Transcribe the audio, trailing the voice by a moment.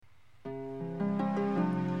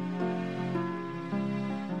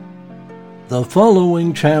The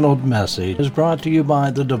following channeled message is brought to you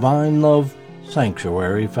by the Divine Love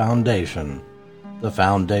Sanctuary Foundation. The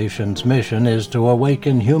Foundation's mission is to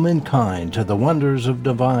awaken humankind to the wonders of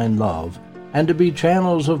divine love and to be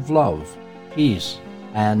channels of love, peace,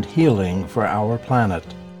 and healing for our planet.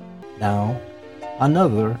 Now,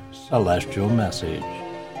 another celestial message.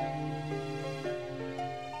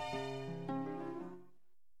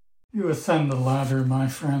 You ascend the ladder, my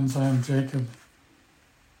friends. I am Jacob.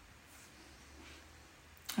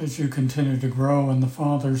 As you continue to grow in the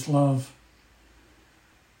Father's love,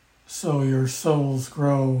 so your souls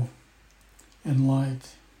grow in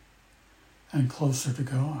light and closer to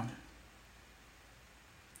God.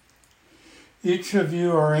 Each of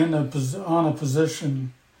you are on a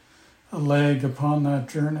position, a leg upon that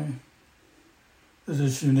journey that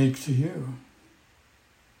is unique to you.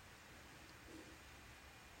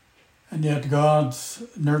 And yet God's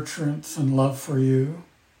nurturance and love for you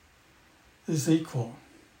is equal.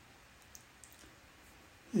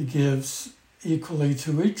 He gives equally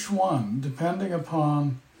to each one, depending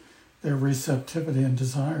upon their receptivity and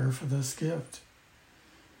desire for this gift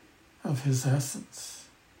of His essence.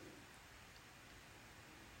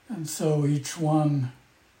 And so each one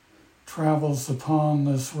travels upon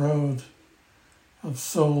this road of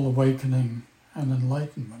soul awakening and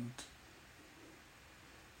enlightenment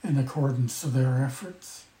in accordance to their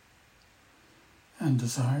efforts and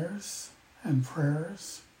desires and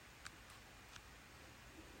prayers.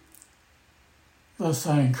 Thus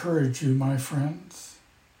I encourage you, my friends,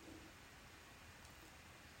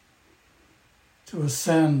 to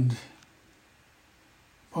ascend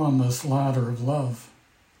upon this ladder of love,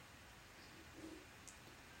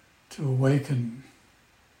 to awaken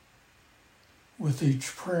with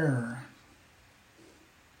each prayer,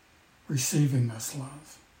 receiving this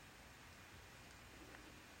love,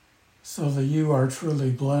 so that you are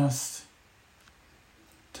truly blessed,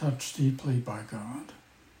 touched deeply by God,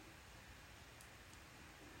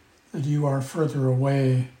 that you are further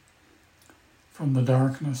away from the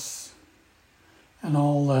darkness and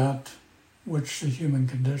all that which the human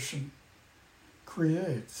condition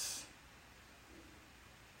creates.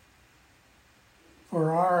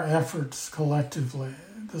 For our efforts collectively,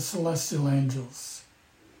 the celestial angels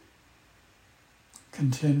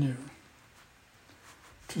continue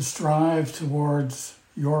to strive towards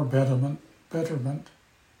your betterment,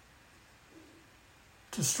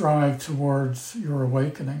 to strive towards your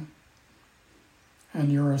awakening and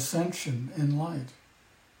your ascension in light.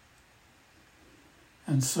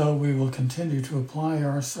 And so we will continue to apply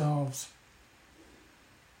ourselves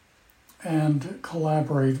and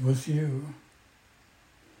collaborate with you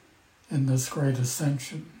in this great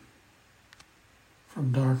ascension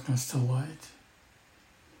from darkness to light,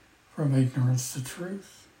 from ignorance to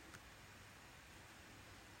truth,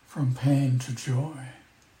 from pain to joy,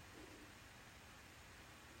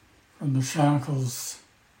 from the shackles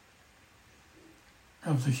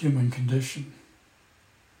of the human condition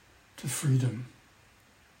to freedom.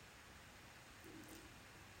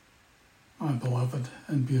 My beloved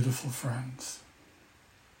and beautiful friends,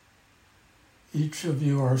 each of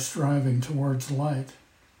you are striving towards light.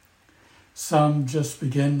 Some just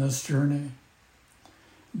begin this journey,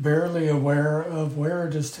 barely aware of where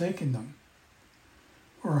it is taking them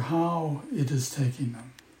or how it is taking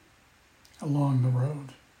them along the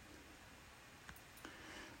road,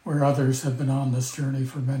 where others have been on this journey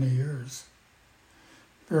for many years,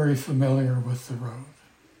 very familiar with the road.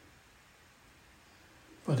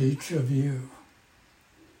 But each of you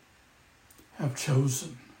have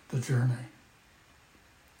chosen the journey.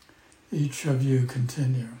 Each of you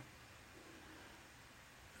continue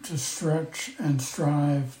to stretch and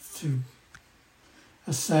strive to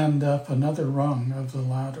ascend up another rung of the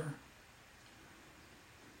ladder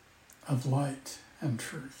of light and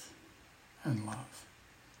truth and love.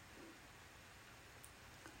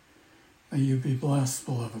 May you be blessed,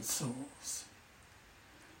 beloved souls,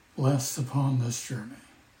 blessed upon this journey,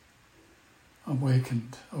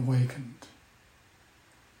 awakened,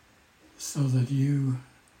 so that you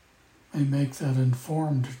may make that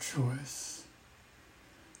informed choice,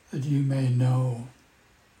 that you may know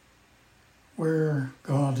where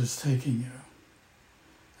God is taking you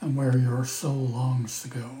and where your soul longs to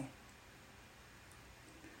go.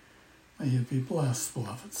 May you be blessed,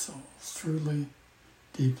 beloved souls, truly,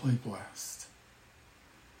 deeply blessed.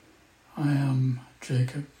 I am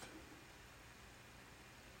Jacob,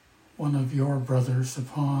 one of your brothers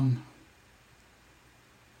upon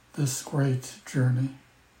this great journey.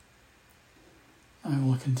 I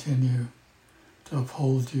will continue to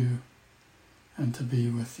uphold you and to be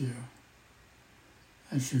with you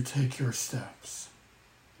as you take your steps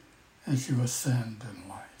as you ascend in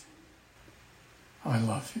light. I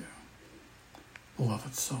love you,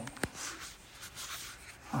 beloved souls.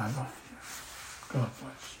 I love you. God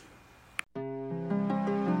bless you.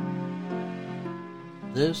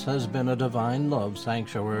 This has been a Divine Love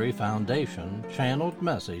Sanctuary Foundation channeled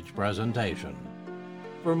message presentation.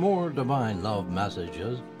 For more Divine Love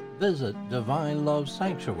messages, visit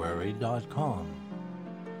DivineLoveSanctuary.com.